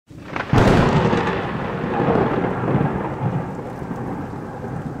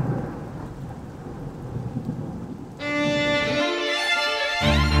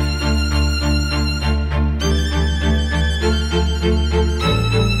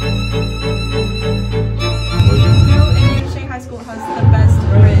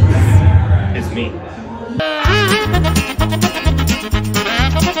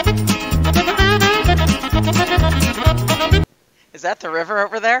the river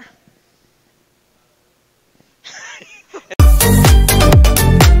over there?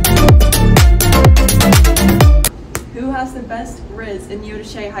 Who has the best Riz in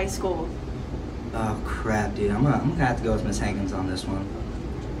Yotashay High School? Oh crap, dude. I'm gonna have to go with Miss Hankins on this one.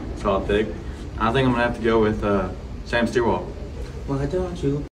 Solid pick. I think I'm gonna have to go with Sam Stewart. Why don't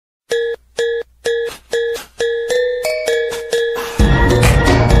you?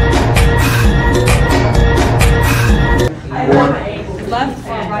 Left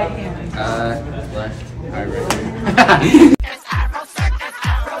or right hand? Left.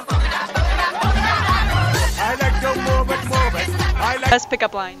 All right. Best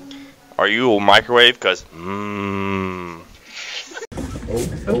pickup line. Are you a microwave? Cause That's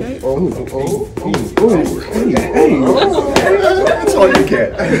all you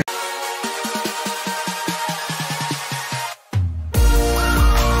get.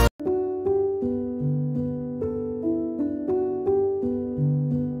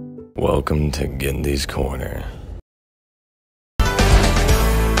 Welcome to Gindy's Corner.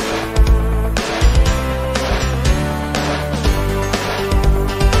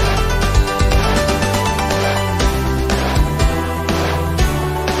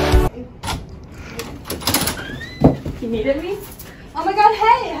 You needed me? Oh my god,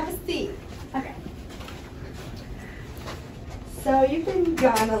 hey, have a seat. Okay. So you've been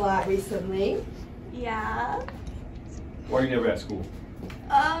gone a lot recently. Yeah. Why are you never at school?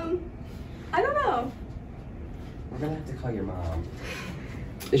 I don't know. We're gonna have to call your mom.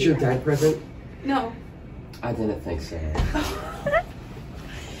 Is your dad present? No. I didn't think so.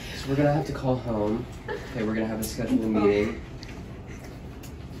 So we're gonna have to call home. Okay, we're gonna have a scheduled meeting.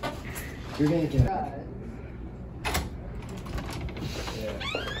 You're gonna get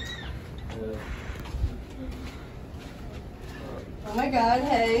Oh my god,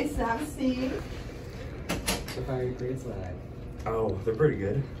 hey, so have a seat. So how are your grades like? Oh, they're pretty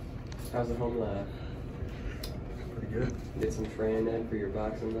good. How's the home lab? Pretty good. Get some training in for your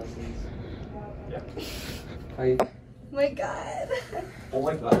boxing lessons? Yeah. How you? Oh my god. Oh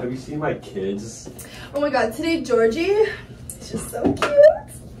my god, have you seen my kids? Oh my god, today Georgie is just so cute.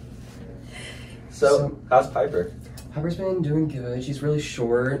 So how's Piper? Piper's been doing good. She's really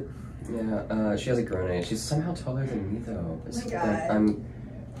short. Yeah, she has a grown age. She's somehow taller than me though. Oh my god. I'm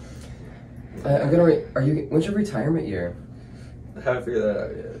gonna. When's your retirement year? I haven't figured that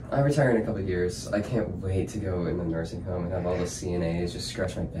out yet. I retire in a couple of years. I can't wait to go in the nursing home and have all the CNAs just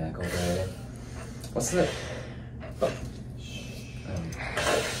scratch my back all day. What's that? Oh.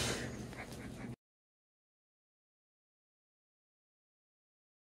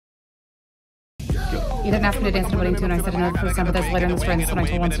 You didn't ask me to dance at a wedding too, and I said no for the but that's later in the story, and this one I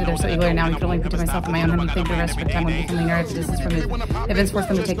told once to do so eagerly, now I can only put to myself in my own hand and think the rest of the time when becoming near at the distance from it. Events forced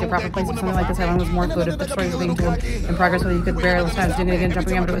them to take their proper place, but something like this island was more good if the story was being told in progress, whether you could various times doing it again,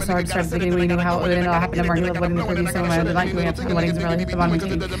 jumping around, but it was so hard to start at the beginning when you knew how it would end. It all happened in Martin Love wedding before these some of my own delight going up to weddings and really hit the bottom and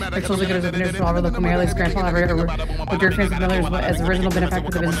taking rituals as good as openers to all our local Maryland's grandpa ever with your experience with Miller as original benefactor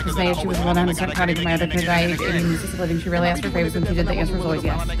of the business per se. She was well known and start counting to my other kids. I in assisted living. She really asked her favors, and she did. The answer was always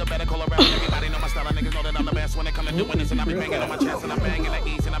yes.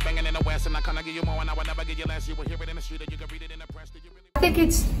 I think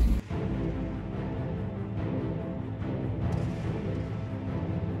it's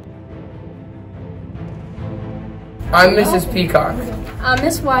I'm Mrs. Peacock. I'm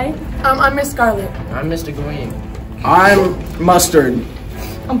Miss White. I'm Miss Scarlet. I'm Mr. Green. I'm Mustard.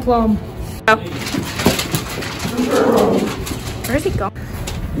 I'm Plum. Where's he going?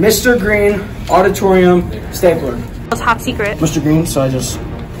 Mr. Green, Auditorium, Stapler. It's top secret. Mr. Green, so I just...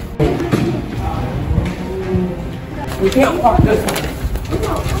 We can't walk this way.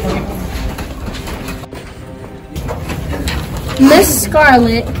 Miss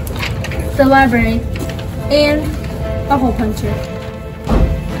Scarlet, the library, and a hole puncher.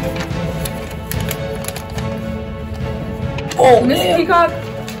 Oh, Miss Peacock,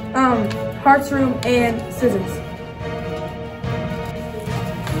 Heart's room, and scissors.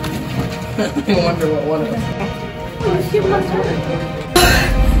 I wonder what one of them.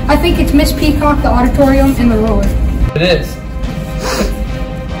 I think it's Miss Peacock, the auditorium, and the roller. It is.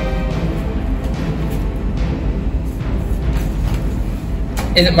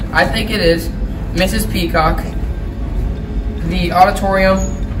 Is it? I think it is Mrs. Peacock, the auditorium,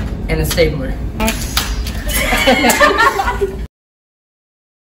 and the stapler.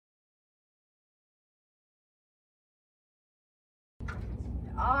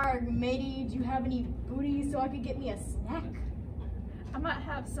 Arg, matey, do you have any booty so I could get me a snack? I might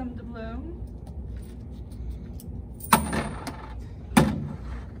have some doubloon.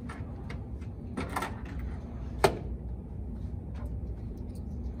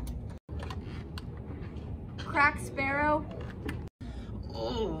 Crack Sparrow.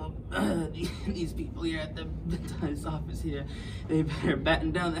 Oh, these people here at the dentist's office here, they better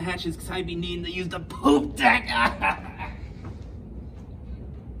batten down the hatches because I be needing to use the poop deck.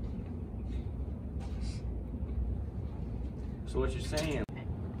 So what you're saying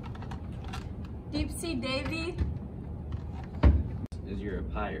Deep Sea Davy. is you're a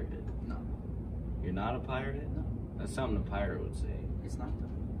pirate. No. You're not a pirate? No. That's something a pirate would say. It's not though.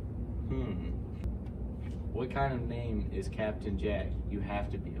 What kind of name is Captain Jack? You have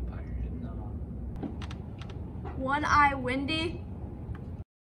to be a pirate. No. One Eye Windy.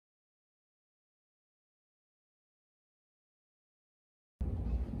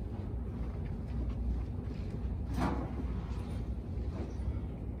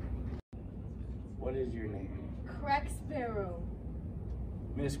 What is your name? Crack Sparrow.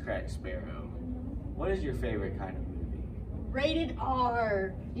 Miss Crack Sparrow. What is your favorite kind of movie? Rated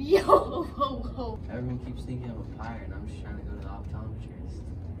R. Yo ho ho. Everyone keeps thinking I'm a pirate and I'm just trying to go to the optometrist.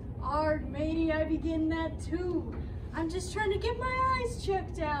 Arg, matey, I be getting that too. I'm just trying to get my eyes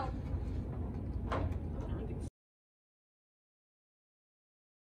checked out.